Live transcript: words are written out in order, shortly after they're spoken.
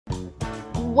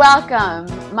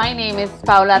Welcome. My name is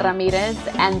Paula Ramirez,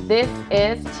 and this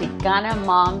is Chicana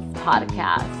Moms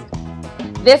Podcast.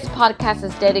 This podcast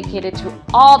is dedicated to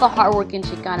all the hardworking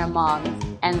Chicana moms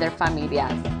and their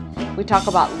familias. We talk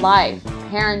about life,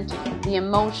 parenting, the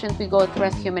emotions we go through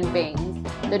as human beings,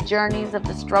 the journeys of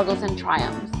the struggles and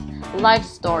triumphs, life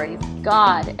stories,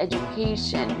 God,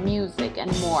 education, music,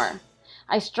 and more.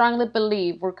 I strongly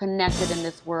believe we're connected in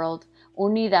this world.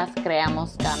 Unidas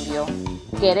creamos cambio.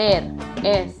 Querer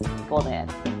es poder.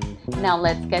 Now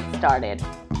let's get started.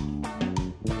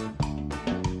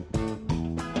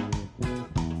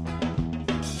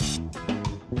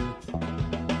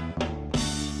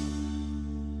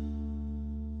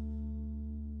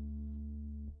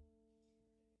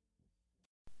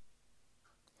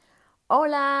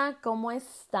 Hola, ¿cómo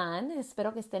están?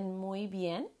 Espero que estén muy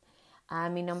bien.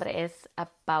 Mi nombre es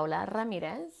Paula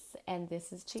Ramirez, and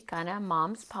this is Chicana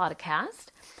Moms Podcast.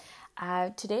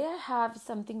 Today I have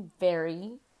something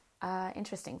very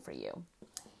interesting for you.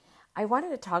 I wanted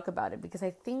to talk about it because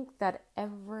I think that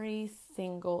every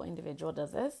single individual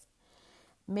does this.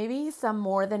 Maybe some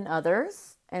more than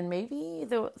others, and maybe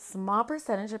the small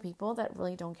percentage of people that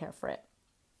really don't care for it.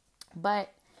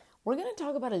 But we're going to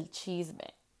talk about el chisme,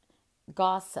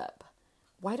 gossip.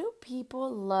 Why do people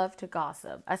love to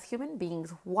gossip? As human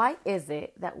beings, why is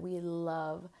it that we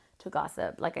love to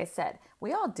gossip? Like I said,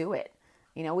 we all do it.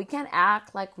 You know, we can't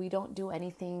act like we don't do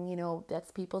anything, that's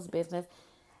people's business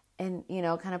and,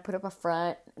 kind of put up a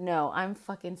front. No, I'm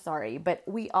fucking sorry. But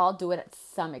we all do it at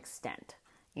some extent.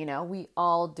 We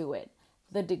all do it.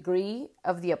 The degree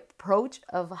of the approach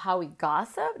of how we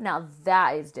gossip, now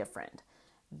that is different.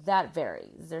 That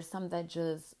varies. There's some that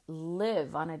just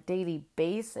live on a daily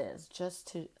basis just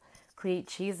to create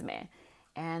chisme.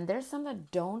 And there's some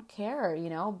that don't care,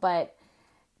 but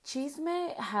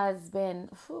chisme has been,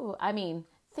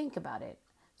 think about it.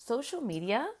 Social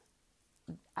media,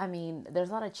 there's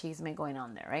a lot of chisme going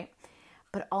on there, right?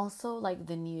 But also like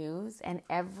the news and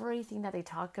everything that they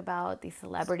talk about, these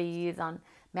celebrities on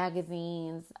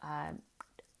magazines,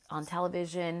 on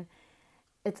television,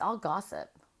 it's all gossip.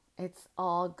 It's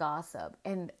all gossip.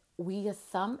 And we, to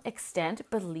some extent,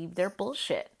 believe their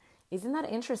bullshit. Isn't that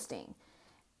interesting?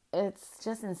 It's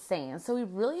just insane. So we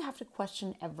really have to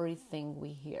question everything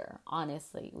we hear,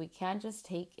 honestly. We can't just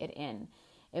take it in.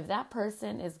 If that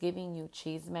person is giving you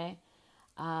chisme,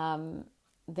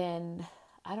 then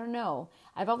I don't know.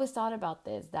 I've always thought about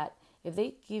this, that if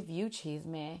they give you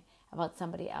chisme about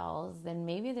somebody else, then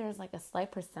maybe there's like a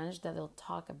slight percentage that they'll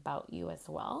talk about you as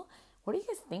well. What do you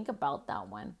guys think about that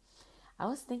one? I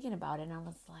was thinking about it and I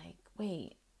was like,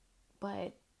 wait,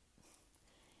 but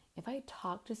if I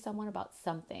talk to someone about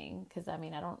something, because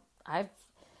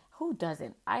who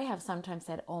doesn't? I have sometimes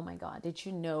said, oh my God, did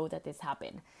you know that this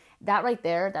happened? That right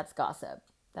there, that's gossip.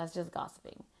 That's just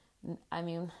gossiping.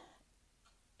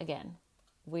 Again,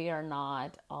 we are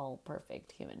not all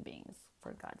perfect human beings,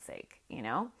 for God's sake,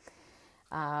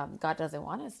 God doesn't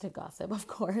want us to gossip, of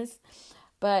course.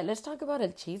 But let's talk about el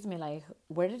chisme. Like,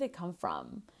 where did it come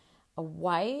from?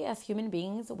 Why, as human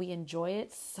beings, we enjoy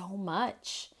it so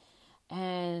much?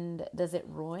 And does it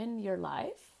ruin your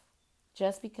life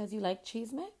just because you like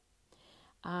chisme?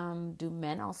 Do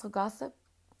men also gossip?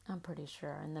 I'm pretty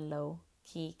sure, in the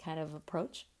low-key kind of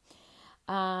approach.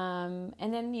 And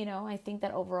then, I think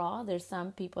that overall, there's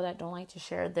some people that don't like to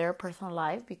share their personal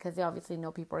life because they obviously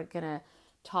know people are going to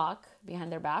talk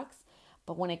behind their backs.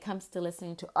 But when it comes to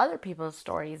listening to other people's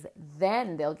stories,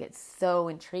 then they'll get so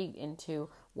intrigued into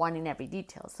wanting every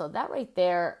detail. So that right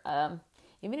there,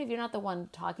 even if you're not the one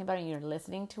talking about it and you're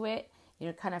listening to it,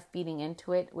 you're kind of feeding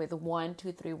into it with 1,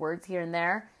 2, 3 words here and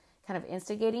there, kind of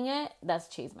instigating it, that's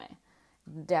chisme.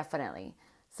 Definitely.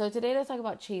 So today let's talk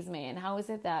about chisme and how is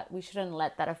it that we shouldn't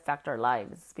let that affect our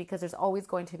lives, because there's always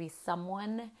going to be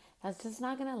someone that's just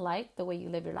not going to like the way you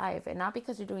live your life, and not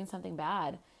because you're doing something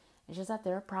bad. It's just that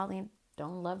they're probably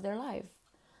don't love their life.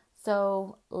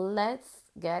 So let's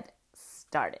get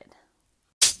started.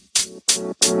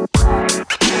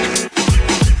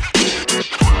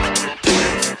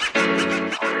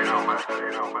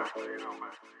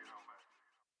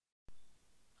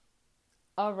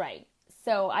 All right.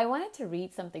 So I wanted to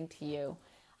read something to you,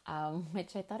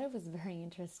 which I thought it was very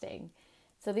interesting.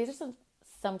 So these are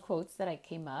some quotes that I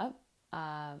came up,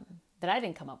 that I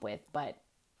didn't come up with, but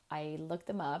I looked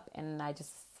them up and I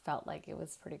just felt like it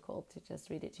was pretty cool to just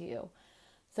read it to you.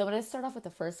 So I'm going to start off with the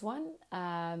first one.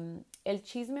 El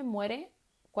chisme muere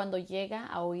cuando llega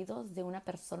a oídos de una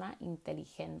persona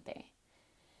inteligente.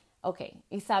 Ok,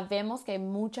 y sabemos que hay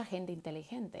mucha gente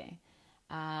inteligente.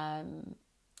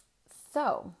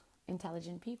 So,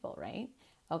 intelligent people, right?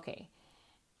 Okay.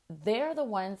 they're the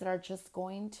ones that are just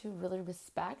going to really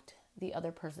respect the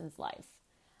other person's life.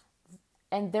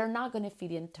 And they're not going to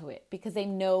feed into it because they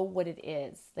know what it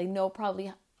is. They know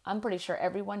probably, I'm pretty sure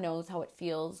everyone knows how it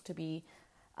feels to be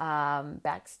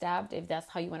backstabbed, if that's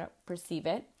how you want to perceive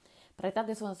it. But I thought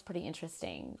this one was pretty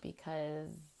interesting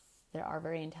because there are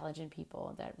very intelligent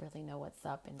people that really know what's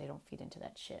up and they don't feed into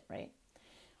that shit, right?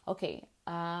 Okay,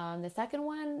 the second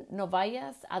one, no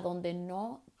vayas a donde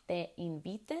no te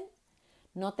inviten,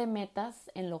 no te metas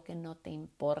en lo que no te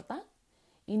importa,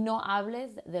 y no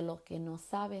hables de lo que no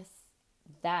sabes.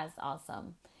 That's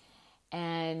awesome.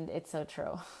 And it's so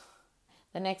true.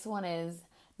 The next one is,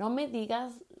 no me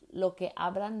digas lo que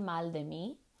hablan mal de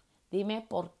mí. Dime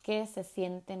por qué se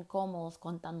sienten cómodos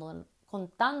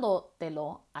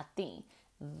contándotelo a ti.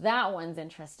 That one's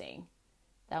interesting.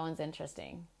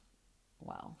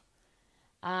 Wow.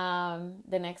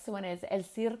 The next one is, el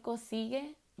circo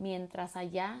sigue mientras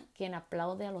haya quien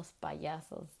aplaude a los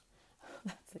payasos.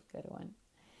 That's a good one.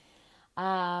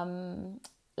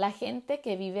 La gente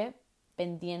que vive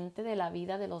pendiente de la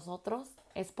vida de los otros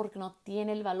es porque no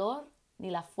tiene el valor ni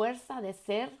la fuerza de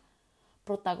ser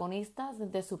protagonistas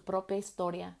de su propia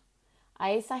historia.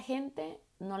 A esa gente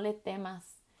no le temas.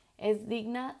 Es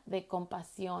digna de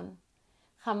compasión.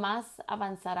 Jamás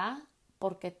avanzará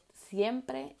porque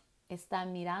siempre está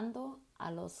mirando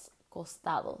a los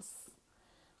costados.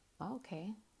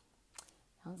 Okay.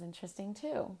 Sounds interesting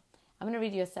too. I'm going to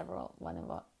read you several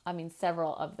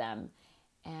of them.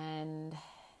 And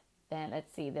then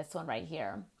let's see this one right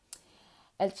here.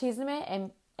 El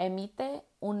chisme emite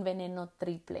un veneno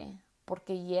triple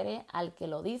porque hiere al que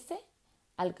lo dice,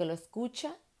 al que lo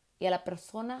escucha y a la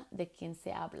persona de quien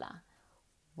se habla.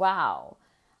 Wow.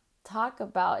 Talk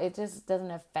about, it just doesn't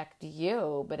affect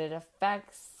you, but it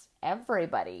affects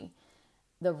everybody.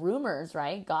 The rumors,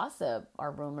 right? Gossip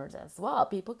are rumors as well.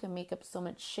 People can make up so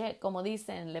much shit. Como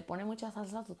dicen, le ponen mucha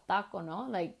salsa a su taco, ¿no?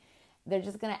 Like, they're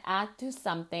just going to add to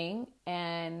something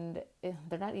and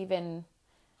they don't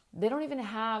even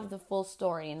have the full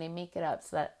story and they make it up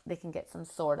so that they can get some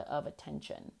sort of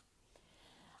attention.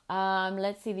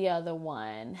 Let's see the other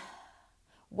one.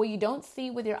 What you don't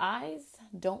see with your eyes,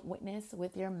 don't witness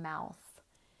with your mouth.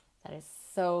 That is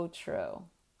so true.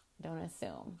 Don't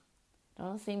assume.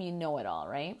 Don't assume you know it all,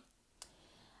 right?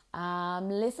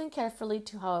 Listen carefully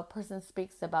to how a person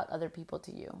speaks about other people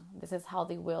to you. This is how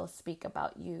they will speak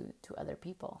about you to other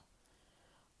people.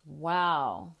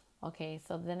 Wow. Okay,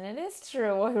 so then it is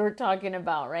true what we're talking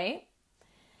about, right?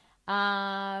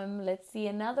 Let's see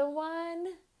another one.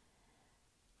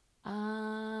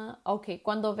 Okay,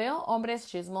 cuando veo hombres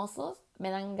chismosos, me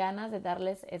dan ganas de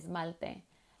darles esmalte,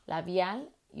 labial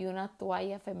y una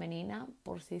toalla femenina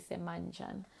por si se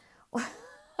manchan.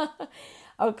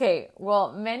 Okay,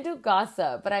 well, men do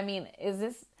gossip, but I mean, is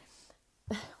this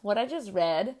what I just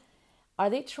read?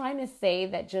 Are they trying to say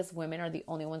that just women are the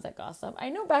only ones that gossip? I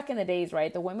know back in the days,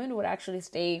 right, the women would actually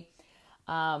stay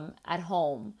at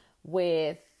home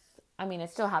with, I mean, it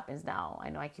still happens now. I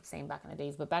know I keep saying back in the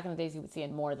days, but back in the days you would see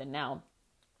it more than now.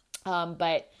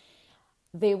 But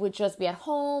they would just be at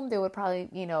home. They would probably,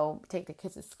 take the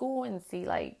kids to school and see,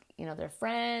 like, their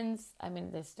friends. I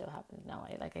mean, this still happens now,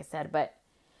 like I said, but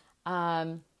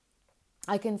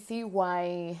I can see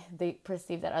why they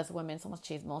perceive that as women somos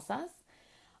chismosas.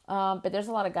 But there's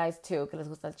a lot of guys too que les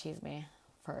gusta el chisme,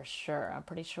 for sure. I'm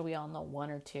pretty sure we all know 1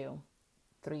 or 2,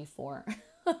 3, 4,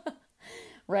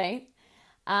 right?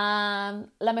 La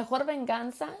mejor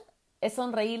venganza es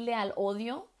sonreírle al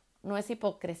odio, no es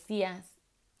hipocresía,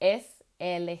 es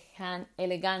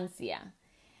elegancia.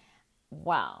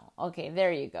 Wow. Okay,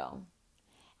 there you go.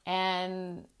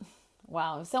 And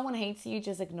wow, if someone hates you,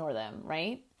 just ignore them,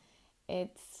 right?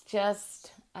 It's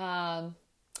just, well,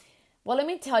 let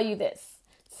me tell you this.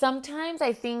 Sometimes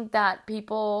I think that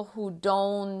people who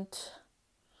don't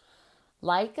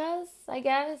like us, I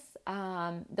guess,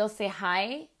 they'll say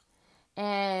hi.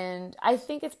 And I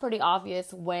think it's pretty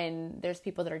obvious when there's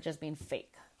people that are just being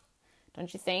fake.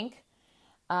 Don't you think?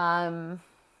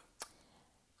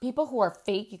 People who are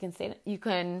fake,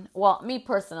 well, me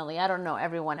personally, I don't know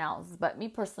everyone else, but me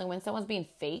personally, when someone's being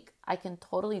fake, I can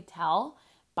totally tell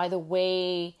by the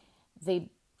way they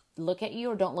look at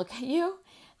you or don't look at you,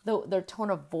 their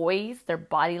tone of voice, their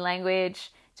body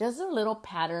language, just their little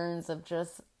patterns of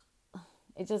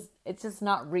it's just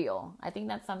not real. I think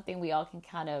that's something we all can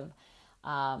kind of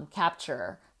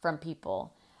capture from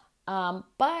people.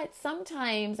 But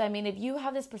sometimes, I mean, if you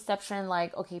have this perception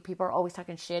like, okay, people are always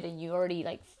talking shit and you already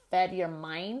like fed your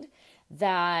mind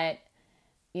that,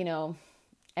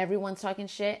 everyone's talking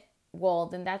shit, well,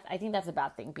 then I think that's a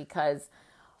bad thing because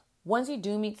once you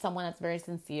do meet someone that's very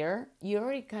sincere, you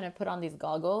already kind of put on these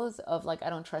goggles of like, I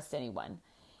don't trust anyone.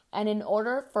 And in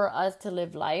order for us to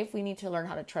live life, we need to learn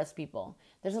how to trust people.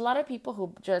 There's a lot of people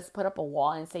who just put up a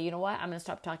wall and say, you know what, I'm going to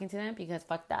stop talking to them because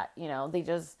fuck that. They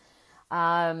just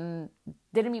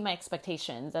didn't meet my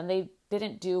expectations and they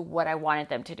didn't do what I wanted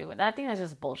them to do. And I think that's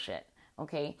just bullshit.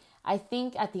 Okay. I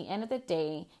think at the end of the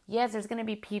day, yes, there's going to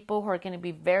be people who are going to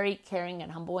be very caring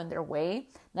and humble in their way,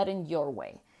 not in your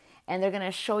way. And they're going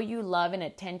to show you love and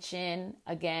attention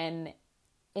again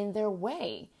in their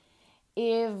way.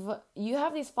 If you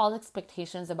have these false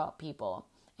expectations about people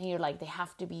and you're like, they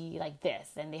have to be like this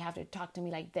and they have to talk to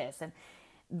me like this, and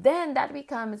then that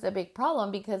becomes a big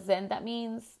problem, because then that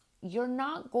means you're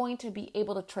not going to be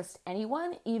able to trust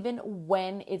anyone, even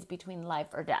when it's between life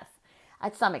or death,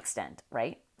 at some extent,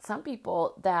 right? Some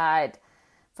people that,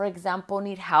 for example,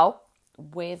 need help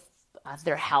with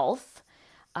their health,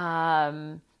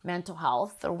 mental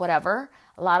health or whatever,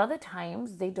 a lot of the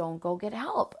times they don't go get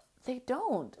help. They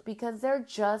don't, because they're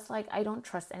just like, I don't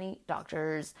trust any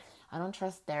doctors. I don't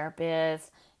trust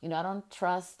therapists. I don't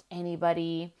trust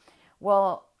anybody.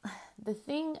 Well, the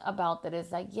thing about that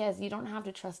is like, yes, you don't have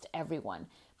to trust everyone,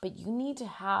 but you need to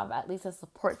have at least a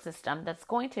support system that's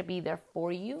going to be there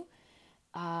for you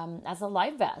as a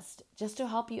life vest, just to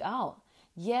help you out.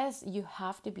 Yes, you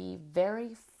have to be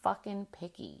very fucking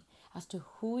picky as to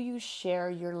who you share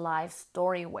your life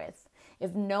story with.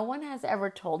 If no one has ever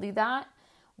told you that,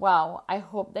 wow, I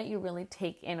hope that you really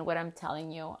take in what I'm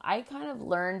telling you. I kind of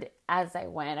learned as I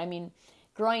went. I mean,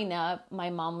 growing up, my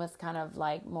mom was kind of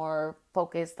like more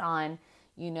focused on,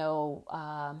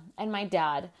 and my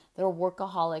dad, they're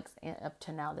workaholics. Up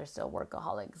to now, they're still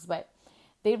workaholics, but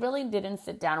they really didn't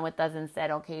sit down with us and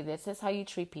said, okay, this is how you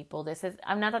treat people.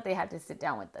 I'm not that they had to sit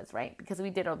down with us, right? Because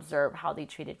we did observe how they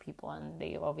treated people and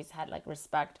they always had like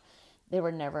respect. They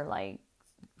were never like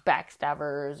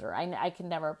backstabbers, or I can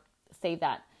never say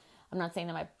that. I'm not saying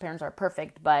that my parents are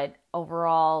perfect, but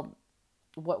overall,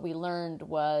 what we learned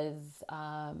was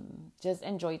just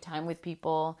enjoy time with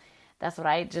people. That's what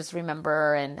I just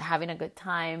remember, and having a good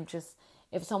time. Just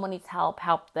if someone needs help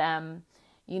them,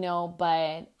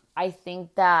 but I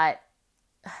think that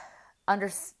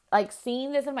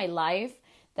seeing this in my life,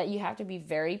 that you have to be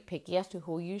very picky as to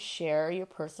who you share your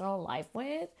personal life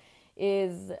with,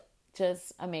 is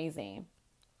just amazing.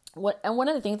 And one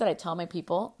of the things that I tell my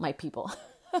people,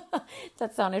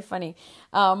 that sounded funny.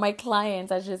 My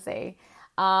clients, I should say,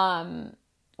 well,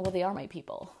 they are my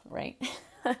people, right?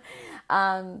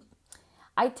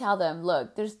 I tell them,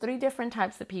 look, there's 3 different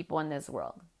types of people in this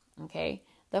world. Okay.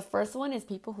 The first one is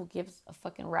people who gives a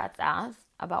fucking rat's ass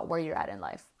about where you're at in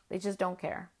life. They just don't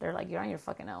care. They're like, you're on your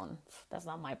fucking own. That's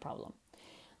not my problem.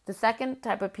 The second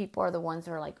type of people are the ones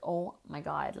who are like, oh my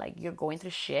God, like you're going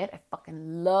through shit. I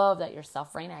fucking love that you're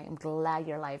suffering. I am glad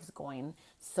your life's going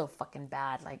so fucking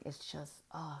bad. Like it's just,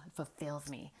 it fulfills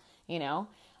me,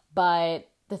 But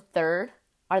the third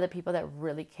are the people that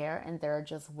really care and they're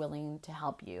just willing to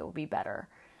help you be better.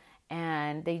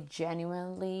 And they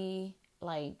genuinely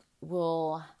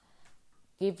will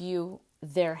give you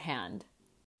their hand.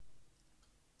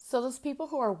 So those people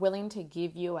who are willing to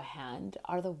give you a hand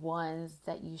are the ones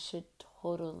that you should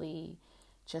totally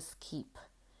just keep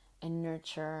and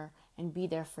nurture and be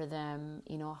there for them,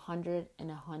 100 and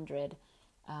 100,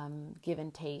 give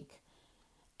and take.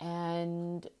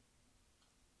 And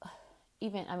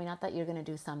even, not that you're going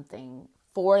to do something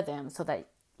for them so that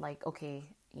okay,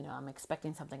 I'm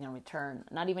expecting something in return.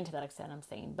 Not even to that extent I'm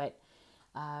saying, but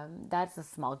that's a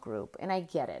small group, and I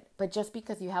get it. But just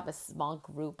because you have a small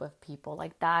group of people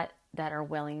like that are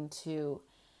willing to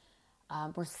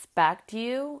respect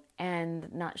you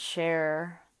and not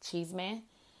share chisme,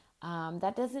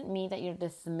 that doesn't mean that you're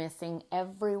dismissing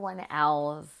everyone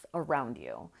else around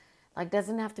you. That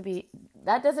doesn't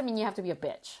mean you have to be a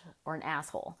bitch or an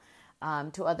asshole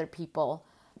to other people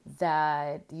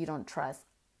that you don't trust.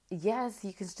 Yes,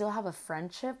 you can still have a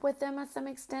friendship with them at some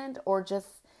extent, or just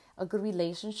a good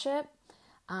relationship,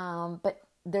 but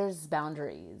there's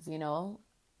boundaries,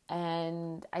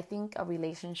 and I think a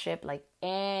relationship like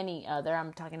any other,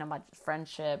 I'm talking about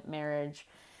friendship, marriage,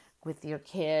 with your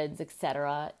kids,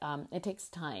 etc., it takes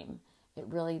time. It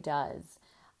really does.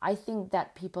 I think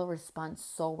that people respond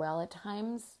so well at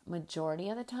times, majority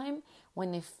of the time,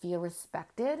 when they feel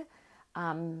respected,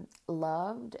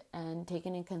 loved, and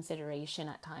taken in consideration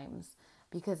at times.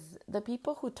 Because the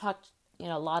people who talk,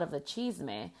 a lot of the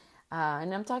chisme,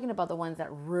 and I'm talking about the ones that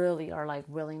really are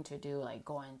willing to do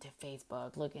go into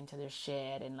Facebook, look into their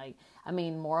shit, and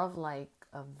more of a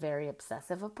very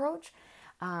obsessive approach.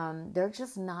 They're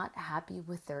just not happy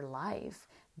with their life.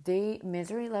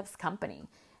 Misery loves company.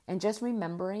 And just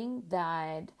remembering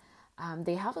that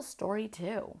they have a story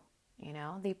too.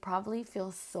 They probably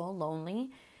feel so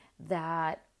lonely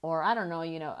that, or I don't know,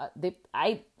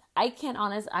 I can't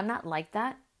honest, I'm not like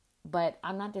that, but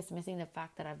I'm not dismissing the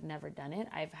fact that I've never done it.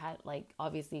 I've had, like,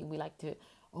 obviously we like to,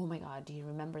 oh my God, do you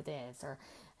remember this? Or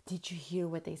did you hear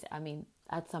what they said? I mean,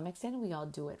 at some extent we all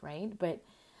do it, right? But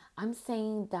I'm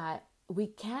saying that we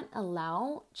can't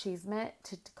allow chisme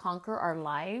to conquer our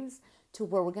lives to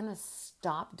where we're going to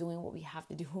stop doing what we have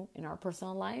to do in our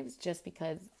personal lives just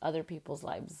because other people's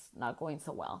lives not going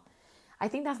so well. I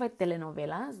think that's why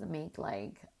telenovelas make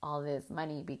like all this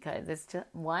money, because it's just,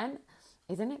 one,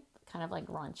 isn't it kind of like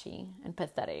raunchy and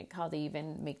pathetic how they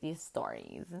even make these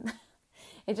stories?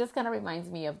 It just kind of reminds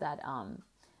me of that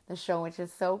the show, which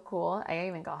is so cool. I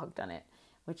even got hooked on it,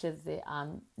 which is the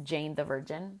Jane the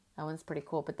Virgin. That one's pretty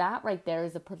cool. But that right there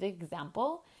is a perfect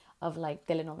example of like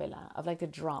telenovela, of like a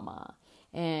drama.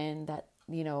 And that,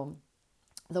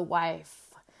 the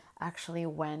wife actually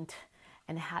went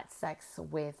and had sex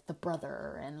with the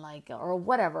brother and like, or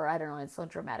whatever. I don't know. It's so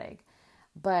dramatic.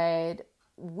 But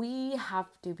we have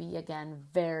to be, again,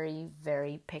 very,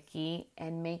 very picky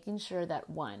and making sure that,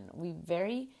 one, we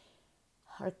very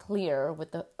are clear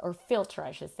with or filter,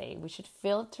 I should say. We should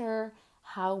filter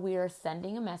how we are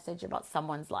sending a message about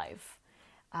someone's life.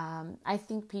 I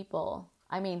think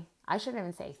I shouldn't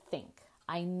even say think.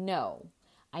 I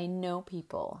know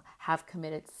people have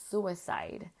committed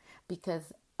suicide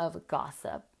because of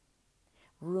gossip,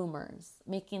 rumors,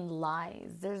 making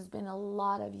lies. There's been a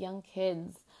lot of young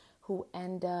kids who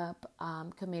end up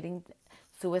committing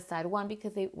suicide. One,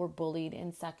 because they were bullied,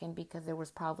 and second, because there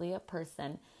was probably a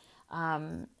person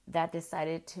that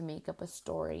decided to make up a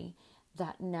story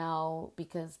that now,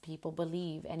 because people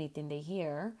believe anything they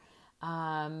hear,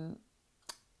 well,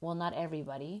 not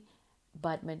everybody,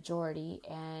 but majority,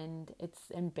 and it's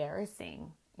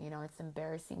embarrassing. It's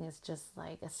embarrassing. It's just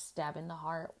like a stab in the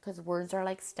heart, because words are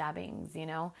like stabbings,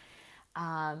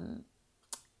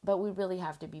 but we really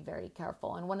have to be very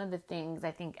careful. And one of the things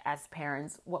I think as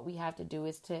parents, what we have to do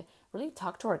is to really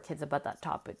talk to our kids about that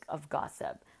topic of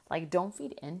gossip. Like, don't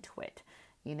feed into it,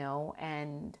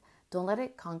 and don't let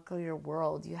it conquer your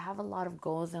world. You have a lot of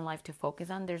goals in life to focus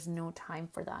on. There's no time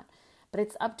for that. But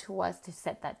it's up to us to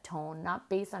set that tone, not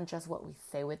based on just what we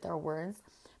say with our words,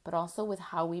 but also with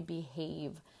how we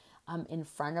behave in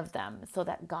front of them, so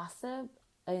that gossip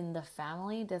in the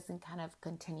family doesn't kind of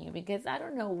continue. Because I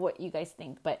don't know what you guys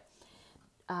think, but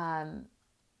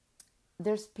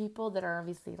there's people that are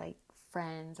obviously like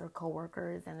friends or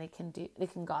coworkers, and they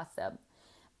can gossip.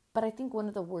 But I think one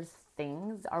of the worst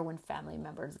things are when family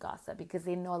members gossip, because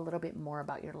they know a little bit more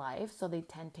about your life, so they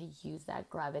tend to use that,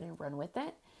 grab it, and run with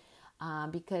it.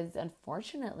 Because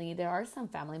unfortunately, there are some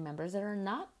family members that are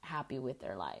not happy with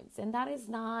their lives, and that is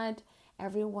not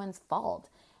everyone's fault.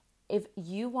 If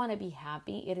you want to be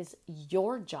happy, it is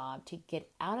your job to get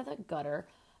out of the gutter,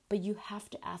 but you have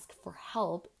to ask for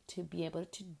help to be able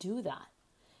to do that.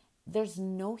 There's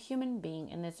no human being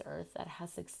in this earth that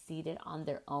has succeeded on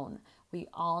their own. We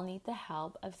all need the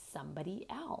help of somebody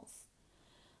else.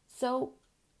 So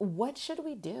what should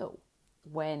we do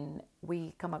when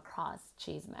we come across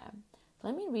chisme?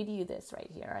 Let me read you this right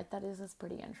here. I thought this was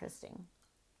pretty interesting.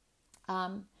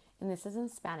 And this is in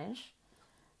Spanish.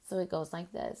 So it goes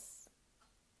like this.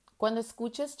 Cuando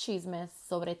escuches chismes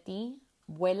sobre ti,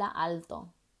 vuela alto.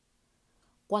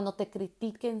 Cuando te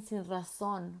critiquen sin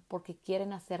razón porque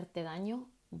quieren hacerte daño,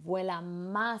 vuela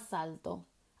más alto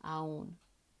aún.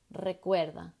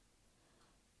 Recuerda,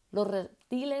 los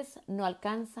reptiles no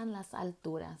alcanzan las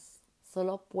alturas,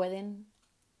 solo pueden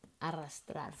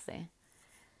arrastrarse.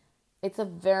 It's a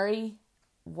very,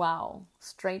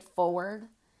 straightforward,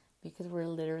 because we're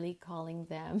literally calling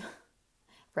them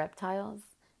reptiles,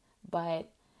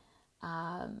 but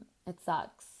it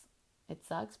sucks. It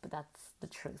sucks, but that's the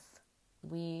truth.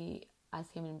 We, as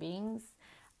human beings,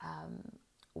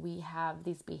 we have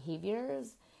these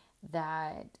behaviors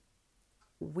that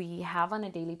we have on a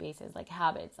daily basis, like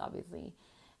habits, obviously.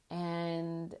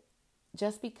 And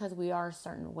just because we are a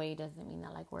certain way doesn't mean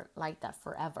that like we're like that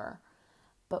forever.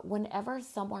 But whenever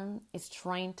someone is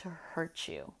trying to hurt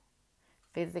you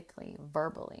physically,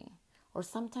 verbally, or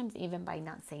sometimes even by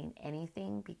not saying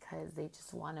anything because they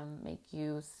just want to make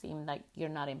you seem like you're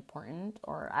not important,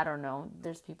 or I don't know,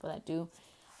 there's people that do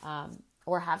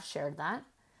or have shared that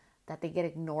they get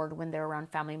ignored when they're around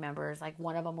family members. Like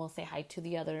one of them will say hi to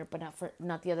the other, but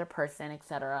not the other person,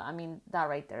 etc. I mean, that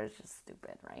right there is just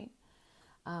stupid, right?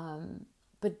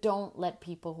 But don't let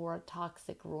people who are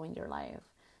toxic ruin your life.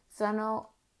 So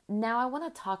now I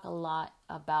want to talk a lot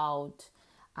about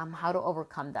how to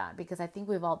overcome that, because I think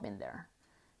we've all been there.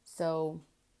 So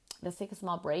let's take a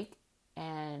small break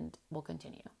and we'll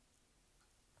continue.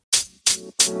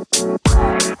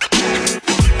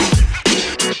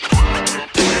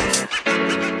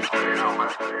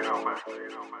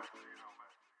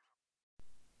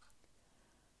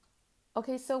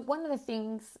 Okay, so one of the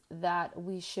things that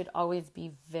we should always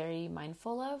be very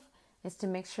mindful of is to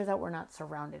make sure that we're not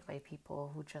surrounded by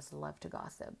people who just love to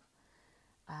gossip.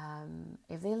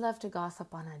 If they love to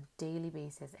gossip on a daily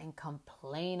basis and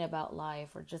complain about life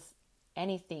or just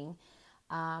anything,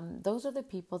 those are the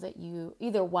people that you,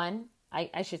 either one,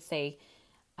 I should say,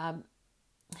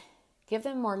 give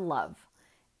them more love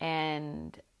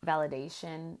and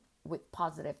validation with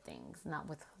positive things, not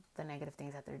with the negative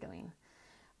things that they're doing.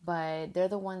 But they're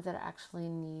the ones that actually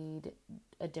need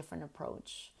a different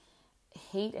approach.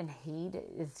 Hate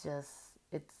is just,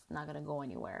 it's not going to go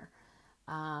anywhere.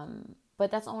 But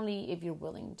that's only if you're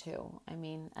willing to. I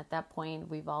mean, at that point,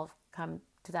 we've all come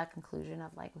to that conclusion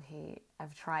of like, hey,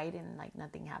 I've tried and like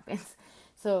nothing happens.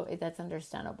 So that's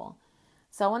understandable.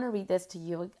 So I want to read this to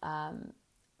you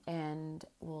and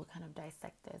we'll kind of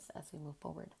dissect this as we move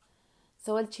forward.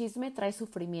 So el chisme trae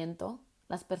sufrimiento.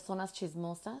 Las personas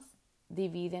chismosas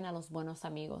dividen a los buenos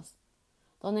amigos.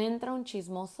 Donde entra un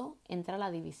chismoso, entra la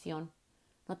división.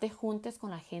 No te juntes con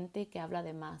la gente que habla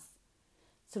de más.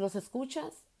 Si los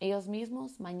escuchas, ellos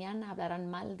mismos mañana hablarán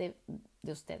mal de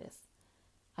ustedes.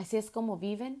 Así es como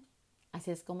viven,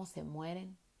 así es como se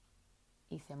mueren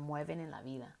y se mueven en la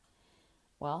vida.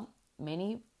 Well,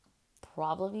 many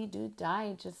probably do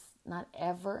die just not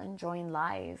ever enjoying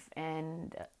life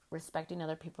and respecting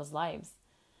other people's lives.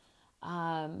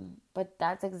 But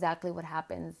that's exactly what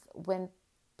happens when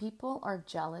people are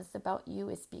jealous about you.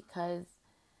 It's because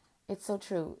it's so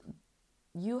true.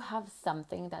 You have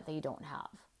something that they don't have.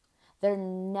 They're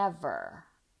never,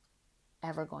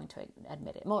 ever going to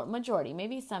admit it. Majority,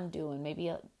 maybe some do, and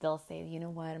maybe they'll say, you know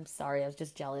what, I'm sorry, I was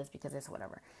just jealous because it's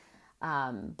whatever.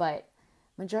 But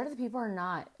majority of the people are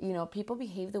not. You know, people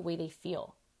behave the way they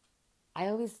feel. I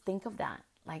always think of that.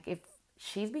 Like, if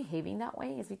she's behaving that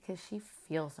way, it's because she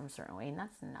feels some certain way, and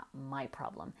that's not my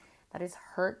problem. That is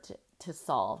her to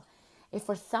solve. If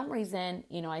for some reason,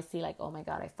 you know, I see like, oh my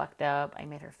God, I fucked up, I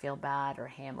made her feel bad, or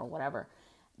him, or whatever,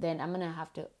 then I'm going to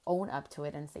have to own up to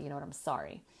it and say, you know what, I'm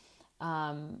sorry.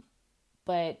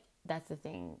 But that's the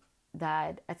thing,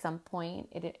 that at some point,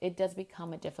 it does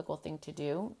become a difficult thing to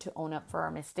do, to own up for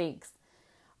our mistakes.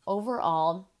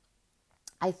 Overall,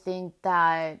 I think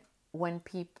that when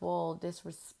people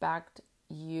disrespect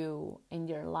you in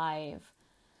your life,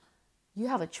 you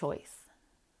have a choice.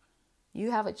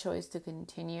 You have a choice to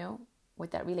continue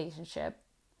with that relationship,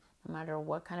 no matter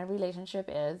what kind of relationship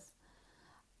is,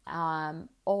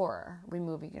 or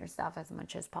removing yourself as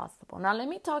much as possible. Now, let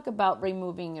me talk about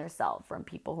removing yourself from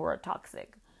people who are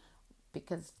toxic,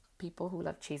 because people who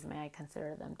love chisme, I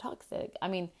consider them toxic. I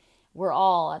mean, we're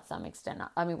all at some extent,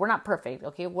 I mean, we're not perfect,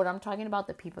 okay? What I'm talking about,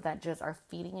 the people that just are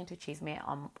feeding into chisme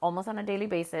almost on a daily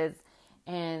basis,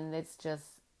 and it's just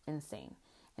insane.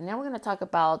 And then we're going to talk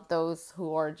about those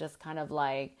who are just kind of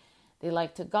like, they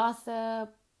like to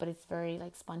gossip, but it's very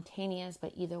like spontaneous,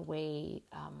 but either way,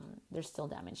 there's still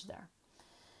damage there.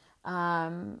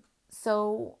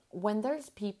 So when there's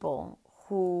people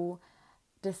who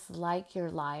dislike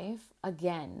your life,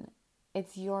 again,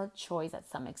 it's your choice at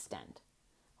some extent,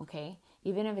 okay?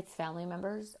 Even if it's family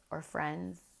members or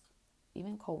friends,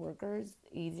 even coworkers,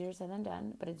 easier said than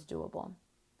done, but it's doable.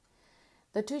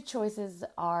 The two choices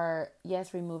are,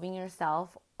 yes, removing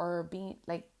yourself or being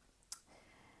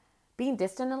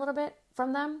distant a little bit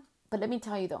from them. But let me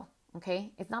tell you though,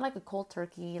 okay? It's not like a cold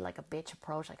turkey, like a bitch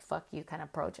approach, like fuck you kind of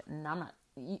approach. And I'm not,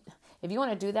 if you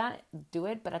want to do that, do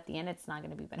it. But at the end, it's not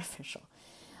going to be beneficial.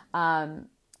 I'm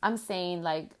saying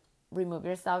like remove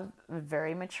yourself,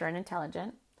 very mature and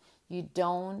intelligent. You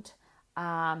don't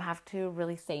have to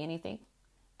really say anything.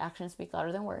 Actions speak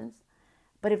louder than words.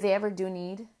 But if they ever do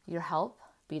need your help,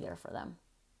 be there for them.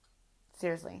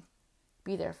 Seriously,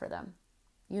 be there for them.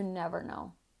 You never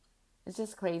know. It's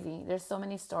just crazy. There's so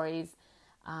many stories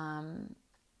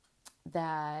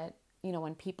that, you know,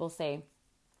 when people say,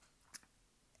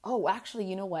 oh, actually,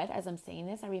 you know what? As I'm saying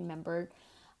this, I remembered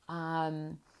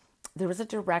there was a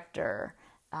director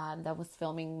that was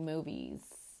filming movies.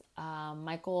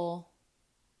 Michael,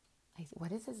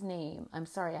 what is his name? I'm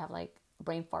sorry, I have like a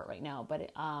brain fart right now,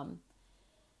 but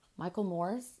Michael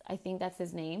Morse, I think that's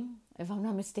his name, if I'm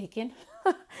not mistaken.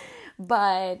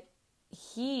 But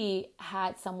he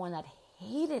had someone that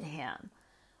hated him.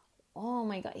 Oh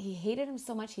my God, he hated him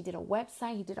so much. He did a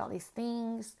website, he did all these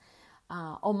things.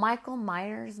 Michael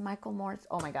Morse.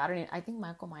 Oh my God, I think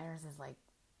Michael Myers is like,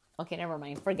 okay, never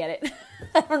mind, forget it.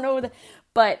 I don't know.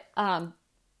 But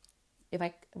if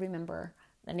I remember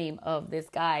the name of this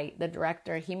guy, the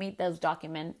director, he made those the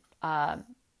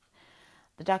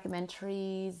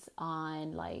documentaries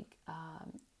on like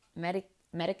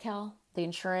Medi-Cal, the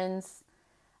insurance,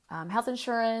 health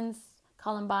insurance,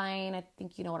 Columbine. I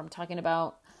think you know what I'm talking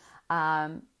about.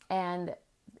 And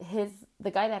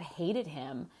the guy that hated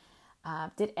him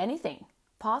did anything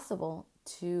possible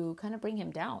to kind of bring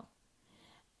him down.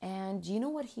 And do you know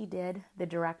what he did? The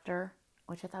director,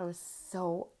 which I thought was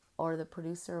or the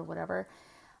producer or whatever.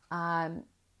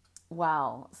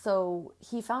 Wow. So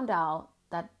he found out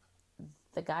that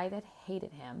the guy that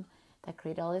hated him, that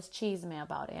created all this chisme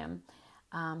about him,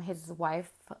 his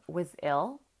wife was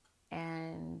ill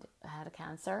and had a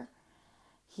cancer.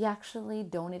 He actually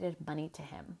donated money to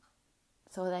him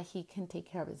so that he can take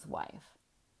care of his wife.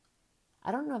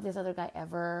 I don't know if this other guy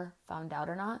ever found out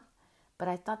or not, but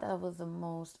I thought that was the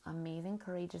most amazing,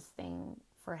 courageous thing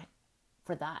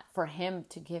for him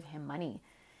to give him money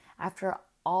after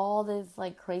all these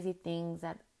like crazy things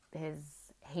that his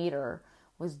hater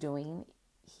was doing.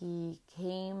 He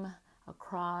came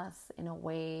across in a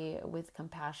way with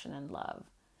compassion and love.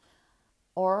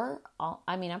 Or,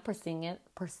 I mean, I'm perceiving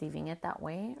it that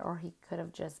way. Or he could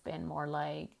have just been more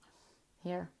like,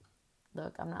 here,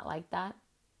 look, I'm not like that.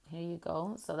 Here you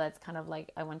go. So that's kind of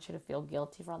like, I want you to feel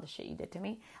guilty for all the shit you did to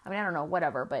me. I mean, I don't know,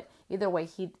 whatever. But either way,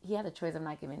 he had a choice of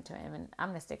not giving to him. And I'm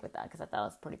going to stick with that because I thought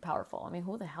it was pretty powerful. I mean,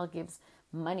 who the hell gives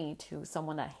money to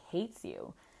someone that hates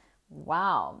you?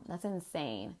 Wow, that's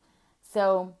insane.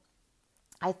 So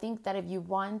I think that if you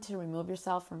want to remove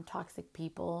yourself from toxic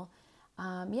people,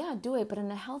 yeah, do it, but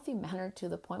in a healthy manner to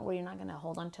the point where you're not going to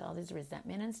hold on to all this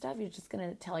resentment and stuff. You're just going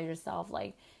to tell yourself,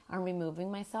 like, I'm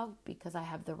removing myself because I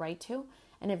have the right to.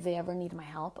 And if they ever need my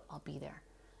help, I'll be there.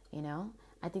 You know,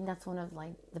 I think that's one of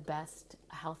like the best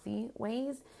healthy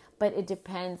ways, but it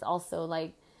depends also,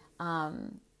 like,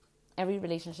 every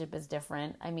relationship is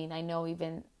different. I mean, I know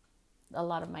even a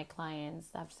lot of my clients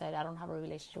have said, I don't have a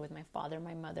relationship with my father,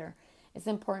 my mother. It's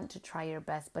important to try your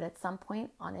best. But at some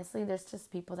point, honestly, there's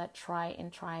just people that try,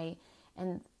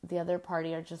 and the other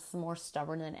party are just more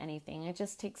stubborn than anything. It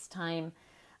just takes time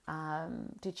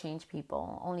to change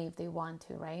people, only if they want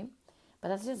to, right? But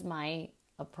that's just my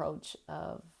approach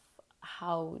of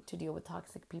how to deal with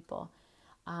toxic people.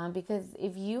 Because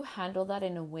if you handle that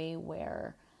in a way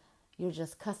where you're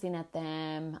just cussing at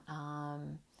them,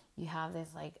 you have this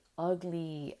like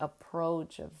ugly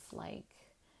approach of like,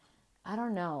 I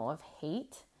don't know, of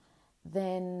hate,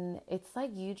 then it's like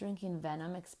you drinking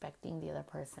venom expecting the other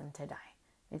person to die.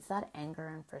 It's that anger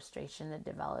and frustration that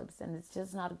develops, and it's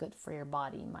just not good for your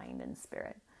body, mind, and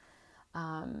spirit.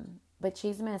 But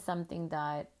chisme is something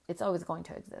that it's always going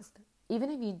to exist.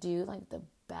 Even if you do like the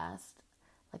best,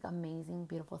 like amazing,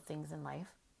 beautiful things in life.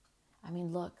 I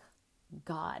mean, look,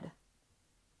 God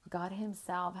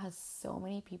himself has so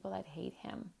many people that hate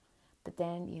him. But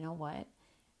then, you know what?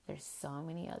 There's so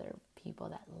many other people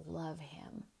that love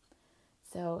him.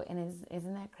 So, and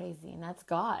isn't that crazy? And that's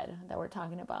God that we're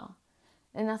talking about.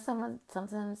 And that's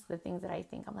sometimes the things that I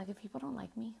think. I'm like, if people don't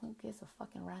like me, who gives a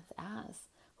fucking rat's ass?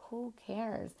 Who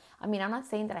cares? I mean, I'm not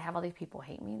saying that I have all these people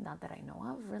hate me. Not that I know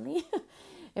of, really.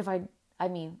 I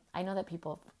mean, I know that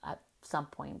people at some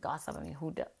point gossip. I mean,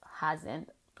 who hasn't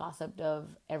gossiped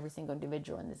of every single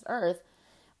individual in this earth?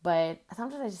 But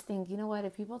sometimes I just think, you know what?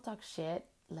 If people talk shit,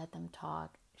 let them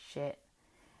talk shit.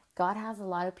 God has a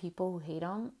lot of people who hate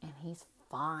him, and he's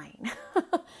fine.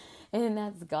 And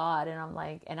that's God. And I'm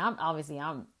like, and I'm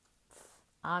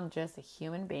just a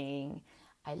human being.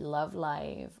 I love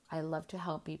life. I love to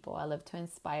help people. I love to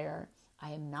inspire.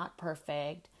 I am not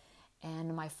perfect,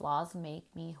 and my flaws make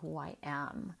me who I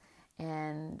am.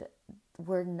 And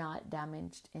we're not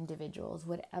damaged individuals,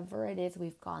 whatever it is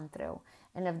we've gone through.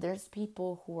 And if there's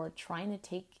people who are trying to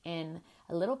take in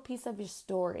a little piece of your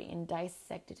story and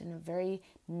dissect it in a very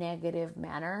negative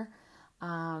manner,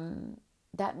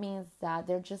 that means that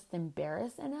they're just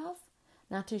embarrassed enough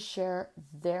not to share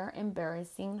their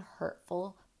embarrassing,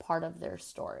 hurtful part of their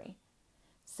story.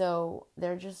 So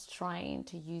they're just trying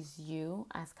to use you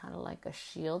as kind of like a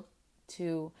shield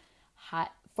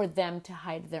for them to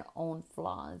hide their own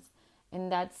flaws.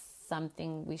 And that's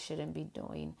something we shouldn't be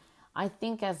doing. I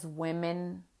think as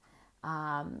women,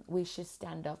 we should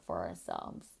stand up for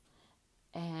ourselves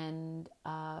and,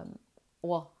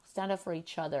 stand up for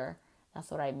each other.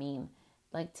 That's what I mean.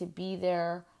 Like to be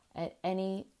there at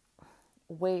any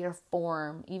way or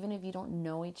form, even if you don't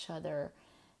know each other,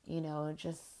 you know,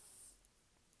 just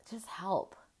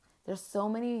help. There's so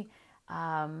many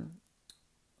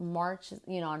marches,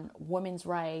 you know, on women's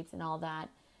rights and all that.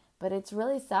 But it's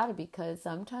really sad because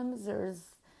sometimes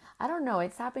I don't know.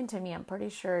 It's happened to me. I'm pretty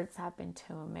sure it's happened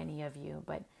to many of you.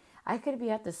 But I could be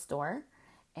at the store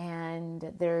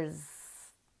and there's,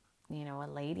 a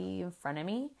lady in front of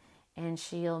me and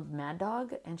she'll mad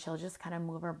dog and she'll just kind of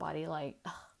move her body like,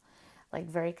 ugh, like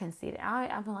very conceited.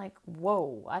 I'm like,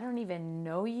 whoa, I don't even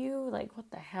know you. Like, what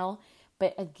the hell?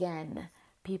 But again,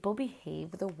 people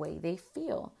behave the way they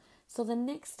feel. So the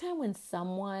next time when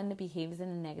someone behaves in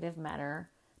a negative manner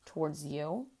towards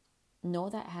you, know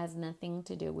that has nothing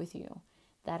to do with you.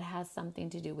 That has something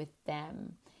to do with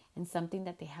them and something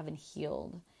that they haven't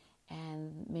healed.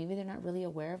 And maybe they're not really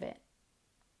aware of it,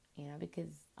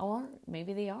 or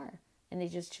maybe they are and they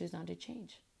just choose not to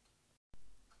change.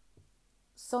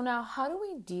 So now, how do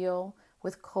we deal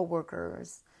with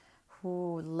coworkers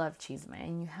who love chisme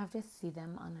and you have to see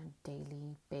them on a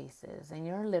daily basis and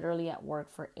you're literally at work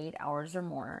for 8 hours or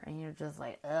more and you're just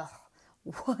like, ugh,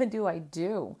 what do I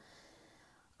do?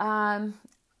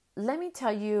 Let me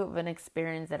tell you of an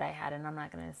experience that I had, and I'm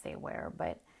not going to say where,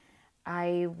 but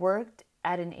I worked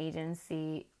at an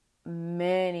agency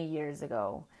many years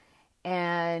ago,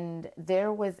 and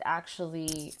there was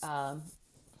actually a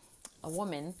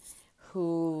woman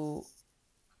who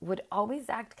would always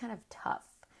act kind of tough.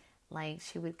 Like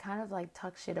she would kind of like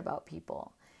talk shit about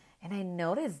people. And I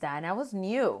noticed that, and I was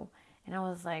new. And I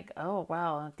was like, oh,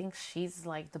 wow, I think she's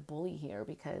like the bully here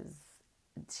because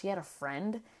she had a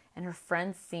friend and her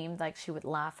friend seemed like she would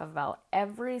laugh about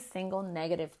every single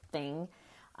negative thing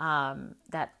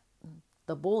that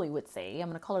the bully would say. I'm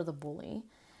going to call her the bully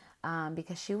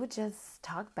because she would just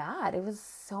talk bad. It was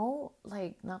so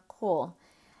like not cool.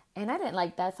 And I didn't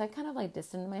like that. So I kind of like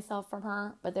distanced myself from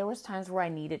her. But there was times where I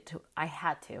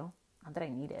had to, not that I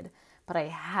needed, but I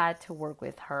had to work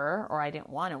with her, or I didn't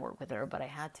want to work with her, but I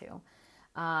had to.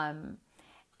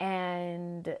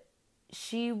 And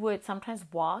she would sometimes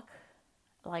walk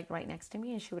like right next to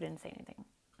me and she wouldn't say anything.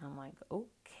 I'm like,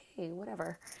 okay,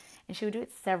 whatever. And she would do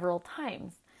it several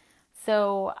times.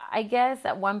 So I guess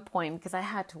at one point, because I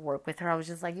had to work with her, I was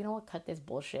just like, you know what, cut this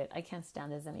bullshit. I can't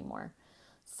stand this anymore.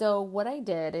 So what I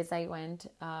did is I went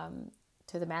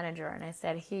to the manager and I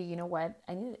said, hey, you know what?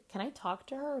 Can I talk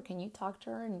to her? Or can you talk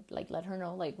to her and like let her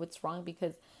know like what's wrong?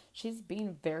 Because she's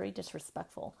being very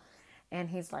disrespectful. And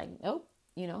he's like, nope,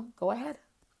 go ahead.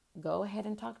 Go ahead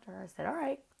and talk to her. I said, all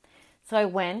right. So I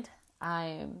went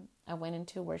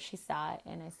into where she sat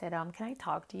and I said, can I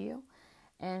talk to you?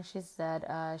 And she said,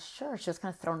 sure. She was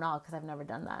kind of thrown off because I've never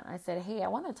done that. I said, hey, I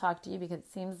want to talk to you because it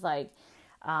seems like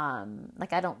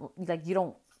you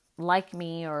don't like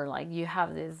me, or like you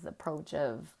have this approach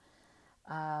of,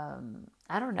 I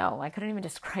don't know. I couldn't even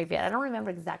describe it. I don't remember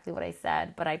exactly what I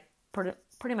said, but I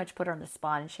pretty much put her on the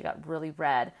spot and she got really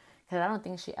red because I don't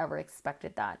think she ever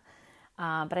expected that.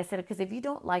 But I said, because if you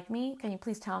don't like me, can you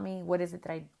please tell me what is it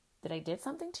that I did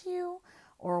something to you?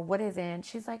 Or what is it? And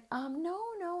she's like,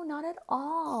 no, not at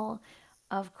all.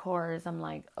 Of course. I'm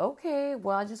like, okay,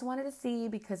 well, I just wanted to see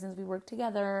because since we work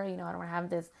together, I don't have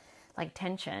this like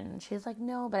tension. She's like,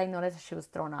 no, but I noticed she was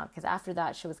thrown out because after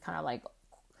that she was kind of like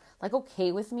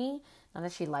okay with me. Not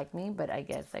that she liked me, but I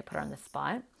guess I put her on the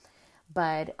spot.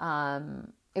 But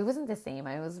it wasn't the same.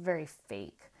 I was very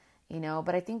fake.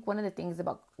 But I think one of the things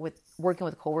about with working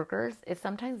with coworkers is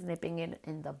sometimes nipping it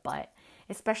in the butt,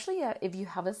 especially if you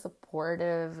have a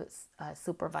supportive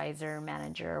supervisor,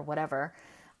 manager, whatever,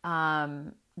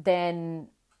 then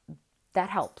that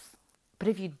helps. But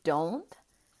if you don't,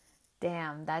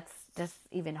 damn, that's just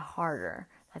even harder.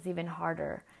 That's even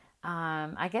harder.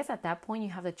 I guess at that point you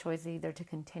have the choice either to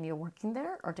continue working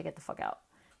there or to get the fuck out.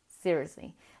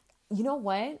 Seriously. You know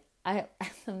what?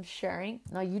 I'm sharing.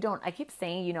 No, you don't. I keep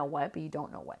saying you know what, but you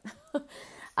don't know what.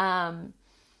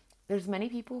 There's many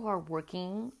people who are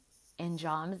working in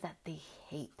jobs that they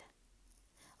hate.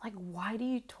 Like, why do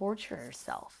you torture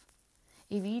yourself?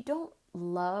 If you don't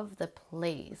love the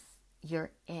place you're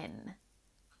in,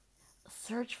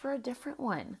 search for a different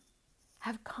one.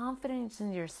 Have confidence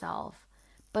in yourself.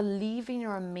 Believe in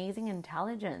your amazing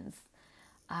intelligence.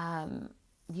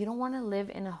 You don't want to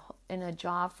live in a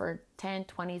job for 10,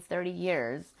 20, 30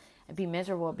 years and be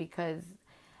miserable because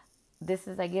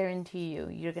I guarantee you,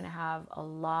 you're going to have a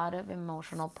lot of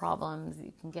emotional problems.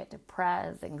 You can get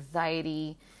depressed,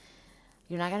 anxiety.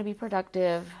 You're not going to be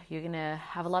productive. You're going to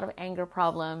have a lot of anger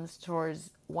problems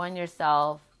towards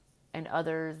yourself and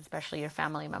others, especially your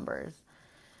family members.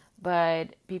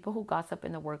 But people who gossip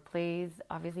in the workplace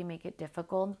obviously make it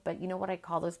difficult. But you know what I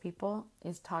call those people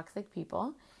is toxic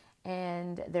people.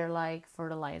 And they're like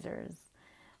fertilizers.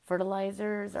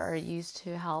 Fertilizers are used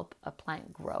to help a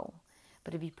plant grow.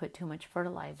 But if you put too much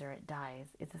fertilizer, it dies.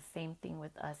 It's the same thing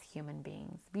with us human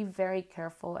beings. Be very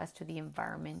careful as to the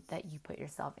environment that you put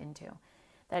yourself into.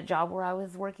 that job where I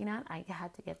was working at, I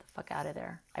had to get the fuck out of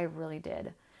there. I really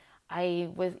did. I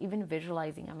was even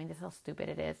visualizing. I mean, this is how stupid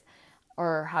it is,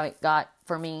 or how it got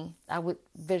for me. I would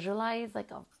visualize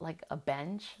like a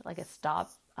bench, like a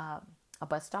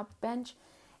bus stop bench,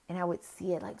 and I would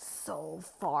see it like so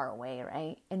far away,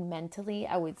 right? And mentally,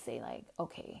 I would say like,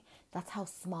 okay, that's how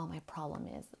small my problem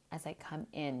is as I come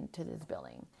into this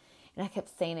building. And I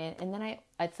kept saying it, and then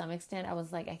at some extent, I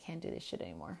was like, I can't do this shit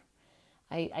anymore.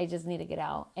 I just need to get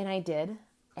out. And I did.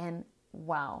 And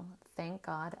wow, thank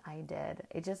God I did.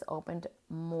 It just opened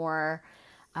more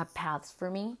paths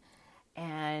for me.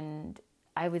 And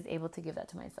I was able to give that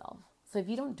to myself. So if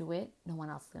you don't do it, no one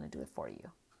else is going to do it for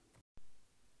you.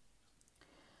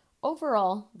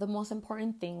 Overall, the most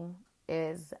important thing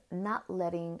is not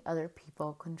letting other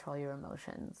people control your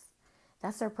emotions.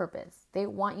 That's their purpose. They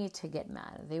want you to get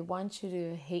mad. They want you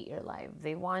to hate your life.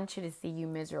 They want you to see you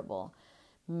miserable.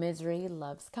 Misery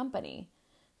loves company.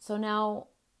 So now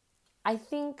I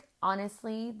think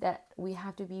honestly that we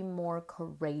have to be more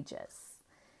courageous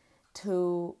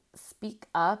to speak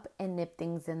up and nip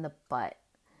things in the butt.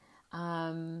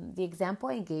 The example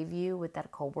I gave you with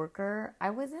that coworker,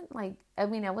 I was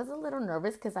a little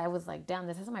nervous because I was like, damn,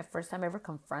 this is my first time ever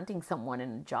confronting someone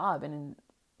in a job, and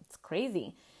it's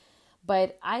crazy.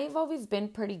 But I've always been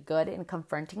pretty good in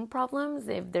confronting problems.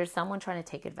 If there's someone trying to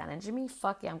take advantage of me,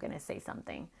 fuck yeah, I'm going to say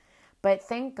something. But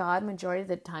thank God, majority of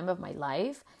the time of my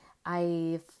life,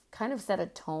 I've kind of set a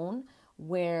tone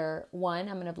where, one,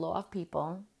 I'm going to blow off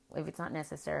people if it's not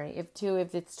necessary.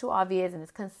 If it's too obvious and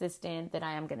it's consistent, then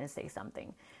I am going to say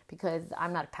something, because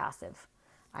I'm not passive.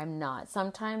 I'm not.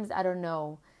 Sometimes, I don't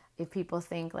know if people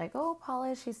think like, oh,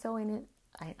 Paula, she's so innocent.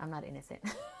 I'm not innocent.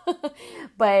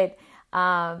 But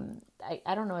I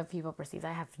don't know if people perceive.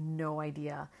 I have no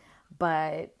idea.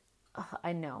 But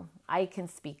I know I can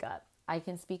speak up.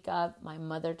 My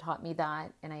mother taught me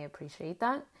that, and I appreciate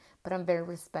that. But I'm very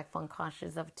respectful and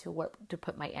cautious of where to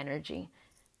put my energy.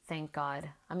 Thank God.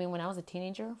 I mean, when I was a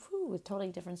teenager, it was a totally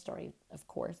different story, of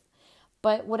course.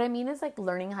 But what I mean is like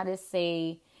learning how to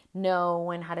say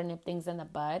no and how to nip things in the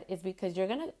bud is because you're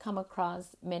going to come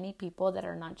across many people that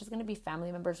are not just going to be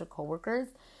family members or coworkers,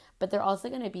 but they're also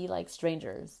going to be like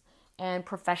strangers and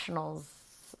professionals,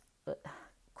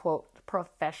 quote,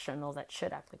 professionals that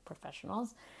should act like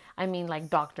professionals. I mean, like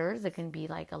doctors. It can be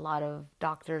like a lot of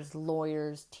doctors,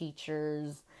 lawyers,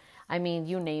 teachers. I mean,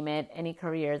 you name it, any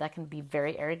career that can be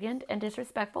very arrogant and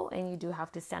disrespectful, and you do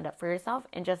have to stand up for yourself.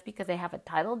 And just because they have a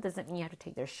title doesn't mean you have to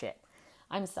take their shit.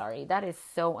 I'm sorry. That is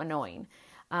so annoying.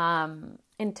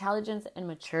 Intelligence and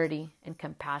maturity and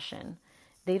compassion,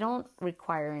 they don't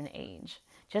require an age.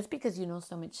 Just because you know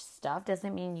so much stuff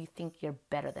doesn't mean you think you're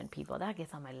better than people. That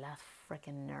gets on my last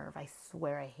freaking nerve. I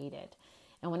swear I hate it.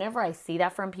 And whenever I see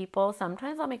that from people,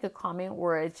 sometimes I'll make a comment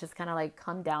where it's just kind of like,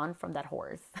 come down from that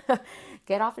horse.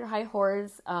 Get off your high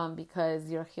horse, because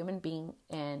you're a human being.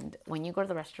 And when you go to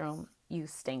the restroom, you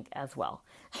stink as well.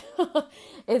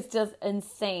 It's just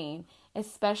insane.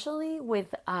 Especially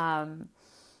with, I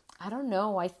don't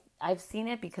know, I've seen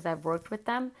it because I've worked with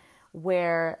them,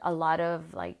 where a lot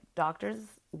of like doctors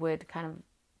would kind of,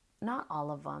 not all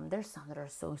of them. There's some that are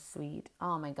so sweet.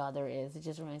 Oh my God, there is. It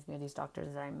just reminds me of these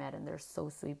doctors that I met, and they're so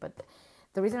sweet. But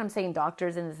the reason I'm saying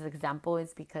doctors in this example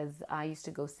is because I used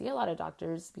to go see a lot of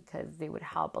doctors because they would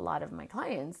help a lot of my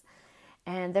clients.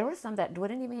 And there were some that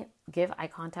wouldn't even give eye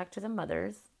contact to the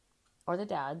mothers or the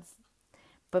dads.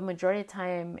 But majority of the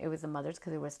time, it was the mothers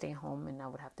because they would stay home, and I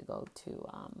would have to go to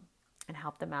and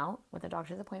help them out with a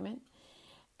doctor's appointment.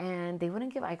 And they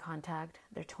wouldn't give eye contact.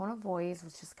 Their tone of voice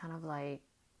was just kind of like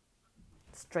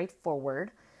straightforward,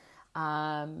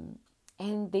 and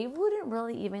they wouldn't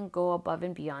really even go above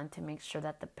and beyond to make sure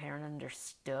that the parent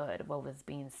understood what was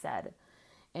being said.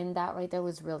 And that right there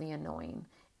was really annoying.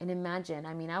 And imagine,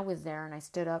 I mean, I was there and I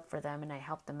stood up for them and I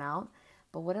helped them out,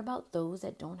 but what about those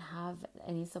that don't have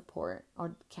any support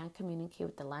or can't communicate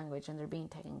with the language, and they're being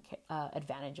taken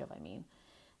advantage of? I mean,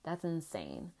 that's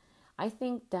insane. I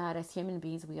think that as human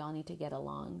beings, we all need to get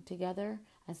along together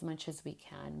as much as we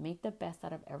can. Make the best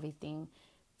out of everything.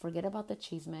 Forget about the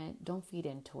chisme. Don't feed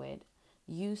into it.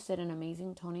 You set an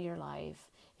amazing tone in your life.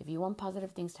 If you want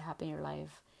positive things to happen in your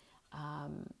life,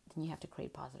 then you have to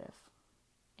create positive.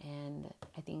 And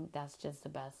I think that's just the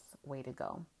best way to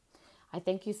go. I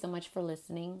thank you so much for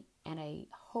listening. And I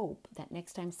hope that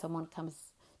next time someone comes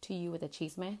to you with a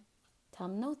chisme, tell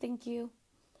them, no, thank you.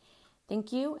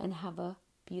 Thank you, and have a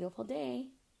beautiful day.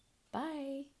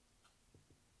 Bye.